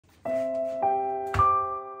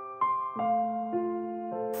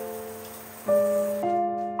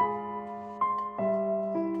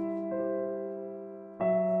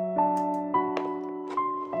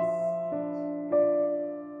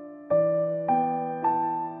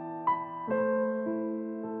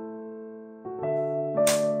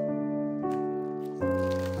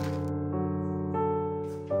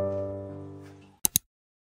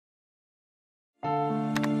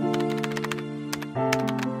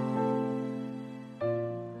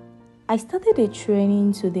I started a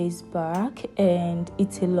training 2 days back and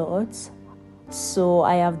it's a lot. So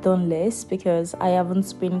I have done less because I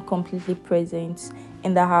haven't been completely present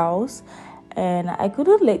in the house and I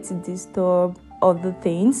couldn't let it disturb other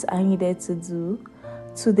things I needed to do.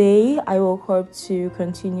 Today I woke up to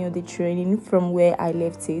continue the training from where I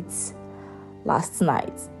left it last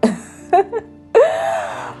night.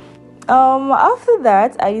 After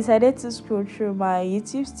that, I decided to scroll through my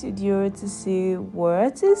YouTube studio to see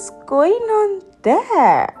what is going on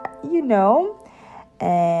there,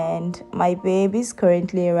 And my baby is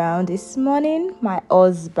currently around this morning, my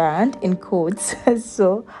husband in quotes.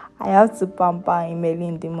 So I have to pamper him early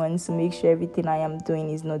in the morning to make sure everything I am doing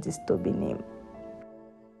is not disturbing him.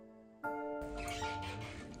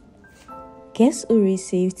 Guess who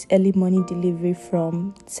received early morning delivery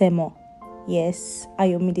from Temidire? Yes,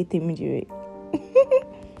 Ayomide Temidire.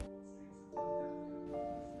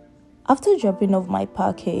 After dropping off my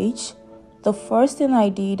package, the first thing I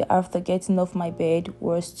did after getting off my bed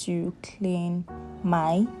was to clean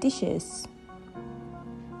my dishes.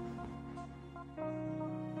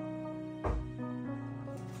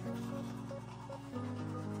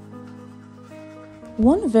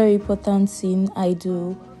 One very important thing I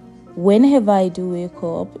do whenever I do wake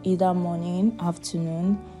up, either morning,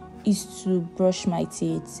 afternoon, is to brush my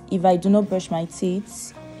teeth. If I do not brush my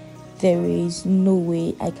teeth, there is no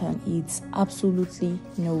way I can eat. Absolutely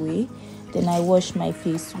no way. Then I wash my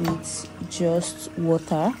face with just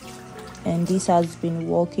water, and this has been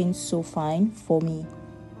working so fine for me.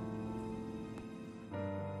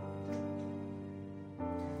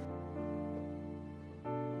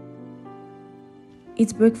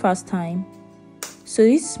 It's breakfast time. So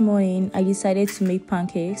this morning I decided to make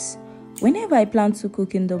pancakes. Whenever I plan to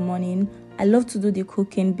cook in the morning, I love to do the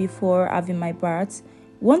cooking before having my bath.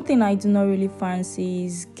 One thing I do not really fancy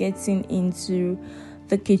is getting into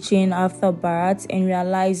the kitchen after bath and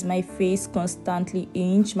realize my face constantly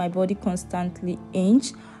itch, my body constantly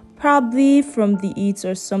itch, probably from the heat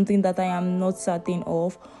or something that I am not certain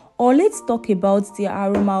of. Or let's talk about the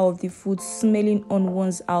aroma of the food smelling on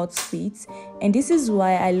one's outfit. And this is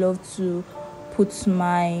why I love to put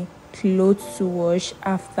my clothes to wash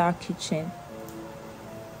after kitchen.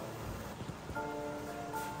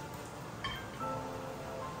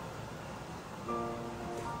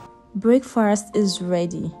 Breakfast is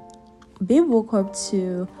ready. Babe woke up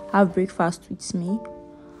to have breakfast with me.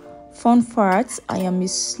 Fun fact, I am a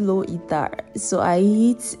slow eater, so I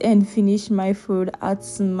eat and finish my food at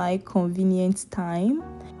my convenient time.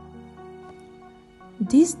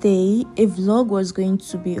 This day, a vlog was going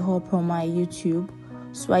to be up on my YouTube,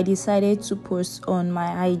 so I decided to post on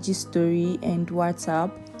my IG story and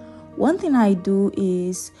WhatsApp. One thing I do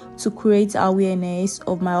is to create awareness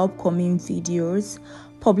of my upcoming videos.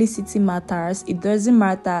 Publicity matters. It doesn't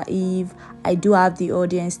matter if I do have the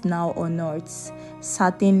audience now or not.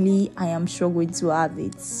 Certainly, I am sure going to have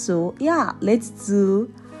it. So yeah, let's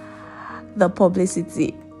do the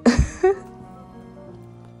publicity.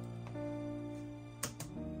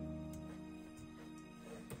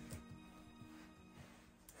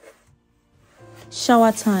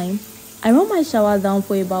 Shower time. I run my shower down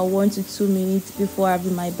for about 1 to 2 minutes before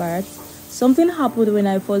having my bath. Something happened when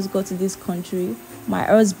I first got to this country. My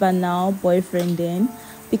husband now, boyfriend then,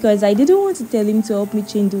 because I didn't want to tell him to help me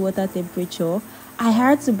change the water temperature. I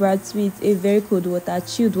had to bath with a very cold water,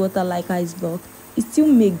 chilled water like ice block. He still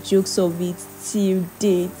make jokes of it till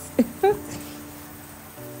date.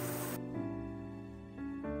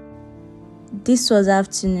 This was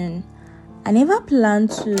afternoon. I never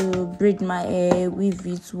planned to braid my hair, weave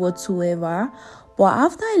it whatsoever, but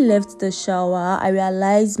after I left the shower, I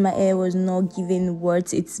realized my hair was not giving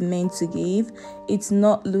what it's meant to give. It's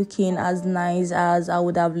not looking as nice as I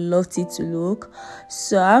would have loved it to look.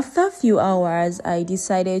 So after a few hours, I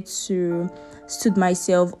decided to stood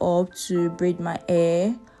myself up to braid my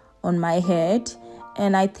hair on my head.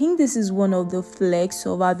 And I think this is one of the flex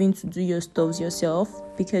of having to do your stuff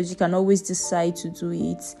yourself, because you can always decide to do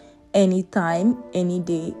it anytime, any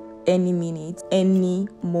day, any minute, any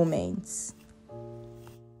moment.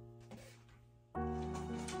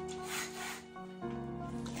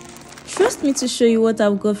 Trust me to show you what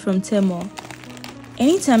I've got from Temidire.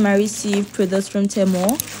 Anytime I receive products from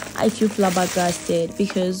Temidire, I feel flabbergasted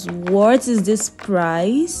because what is this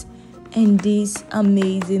price and this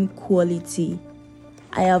amazing quality?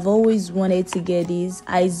 I have always wanted to get this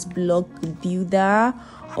ice block builder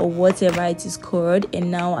or whatever it is called, and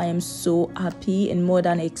now I am so happy and more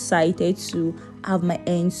than excited to have my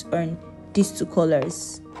hands on these two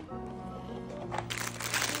colors.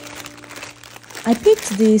 I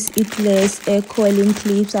picked these hitless hair coiling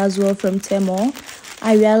clips as well from Temidire.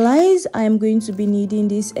 I realize I am going to be needing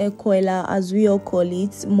this hair coiler, as we all call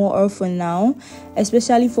it, more often now,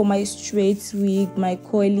 especially for my straight wig, my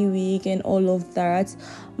coily wig and all of that.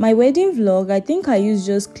 My wedding vlog, I think I used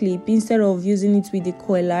just clip instead of using it with the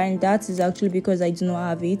coiler, and that is actually because I do not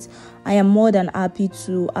have it. I am more than happy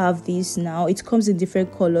to have this now. It comes in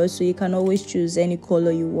different colors, so you can always choose any color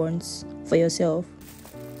you want for yourself.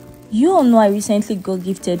 You all know I recently got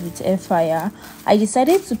gifted with air fryer. I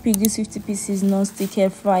decided to pick these 50 pieces non-stick air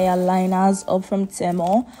fryer liners up from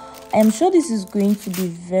Temidire. I am sure this is going to be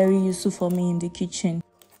very useful for me in the kitchen.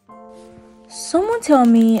 Someone tell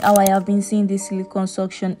me how I have been seeing this silicone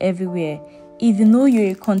suction everywhere. If you know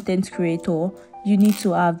you're a content creator, you need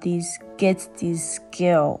to have this. Get this,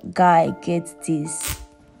 girl, guy, get this.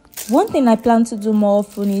 One thing I plan to do more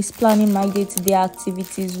often is planning my day-to-day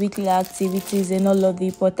activities, weekly activities, and all of the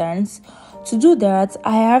importance. To do that,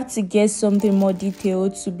 I have to get something more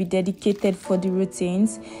detailed to be dedicated for the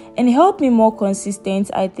routines and help me more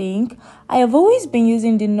consistent, I think. I have always been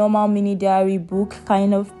using the normal mini diary book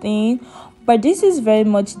kind of thing, but this is very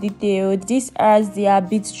much detailed. This has the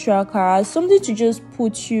habit tracker, something to just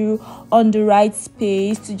put you on the right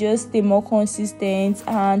space, to just stay more consistent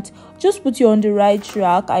and just put you on the right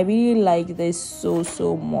track. I really like this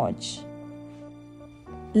so much.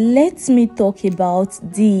 Let me talk about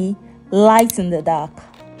the light in the dark,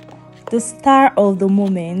 the star of the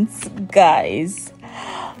moment, guys.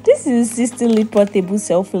 This is 60 portable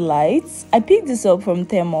selfie lights. I picked this up from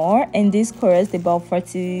Temidire and this cost about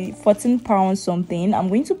 14 pounds something. I'm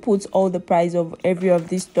going to put all the price of every of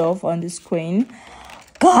this stuff on the screen.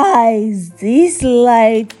 Guys, this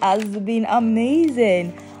light has been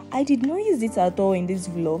amazing. I did not use it at all in this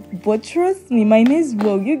vlog, but trust me, my next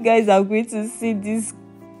vlog, you guys are going to see this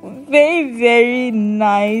very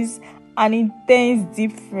nice and intense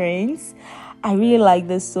difference. I really like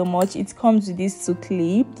this so much. It comes with this to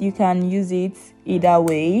clip. You can use it either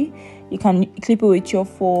way. You can clip it with your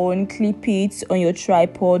phone, clip it on your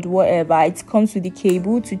tripod, whatever. It comes with the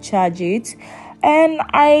cable to charge it, and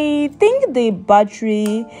I think the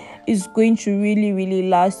battery is going to really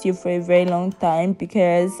last you for a very long time,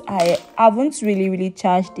 because I haven't really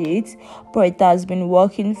charged it, but it has been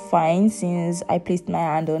working fine since I placed my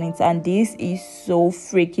hand on it. And this is so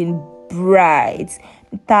freaking bright.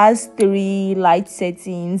 It has 3 light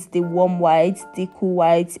settings: the warm white, the cool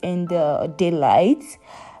white, and the daylight.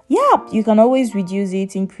 Yeah, you can always reduce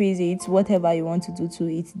it, increase it, whatever you want to do to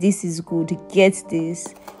it. This is good. Get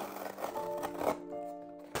this.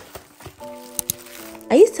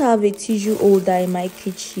 I used to have a tissue holder in my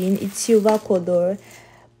kitchen. It's silver color,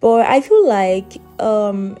 but I feel like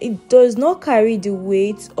it does not carry the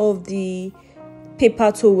weight of the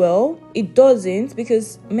paper towel. It doesn't,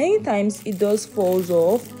 because many times it does falls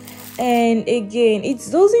off, and again it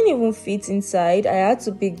doesn't even fit inside. I had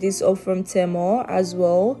to pick this up from Temidire as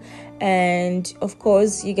well, and of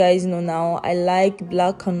course you guys know now I like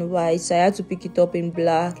black and white, so I had to pick it up in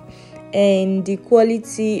black. And the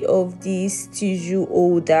quality of this tissue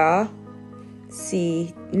holder,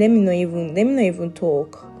 see, let me not even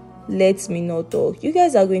talk. Let me not talk. You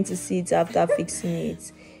guys are going to see it after fixing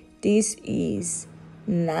it. This is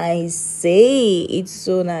nice. Hey, it's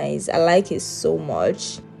so nice. I like it so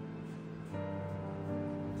much.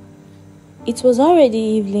 It was already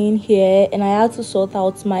evening here, and I had to sort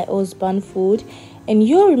out my husband's food. And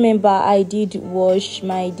you remember I did wash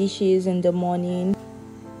my dishes in the morning.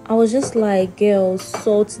 I was just like, girl,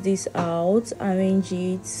 sort this out, arrange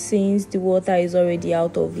it, since the water is already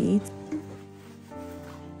out of it.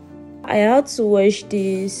 I had to wash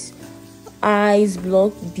this ice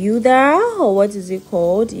block builder, or what is it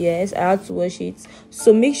called? Yes, I had to wash it.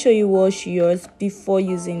 So make sure you wash yours before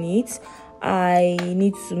using it. I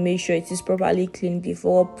need to make sure it is properly clean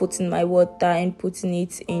before putting my water and putting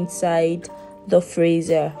it inside the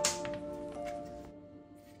freezer.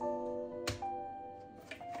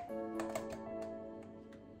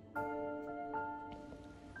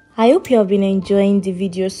 I hope you have been enjoying the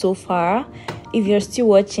video so far. If you're still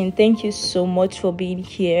watching, thank you so much for being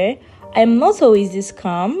here. I am not always this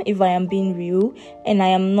calm, if I am being real, and I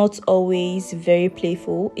am not always very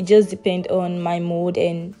playful. It just depends on my mood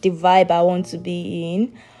and the vibe I want to be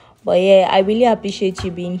in. But yeah, I really appreciate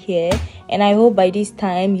you being here, and I hope by this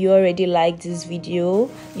time you already liked this video.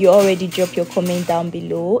 You already dropped your comment down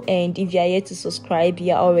below, and if you are yet to subscribe,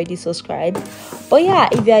 you are already subscribed. But yeah,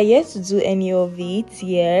 if you are yet to do any of it,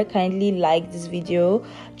 yeah, kindly like this video,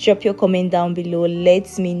 drop your comment down below,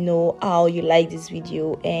 let me know how you like this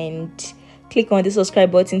video, and click on the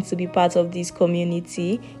subscribe button to be part of this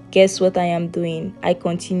community. Guess what I am doing? I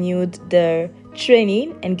continued the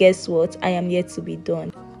training, and guess what? I am yet to be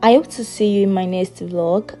done. I hope to see you in my next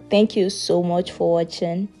vlog. Thank you so much for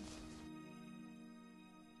watching.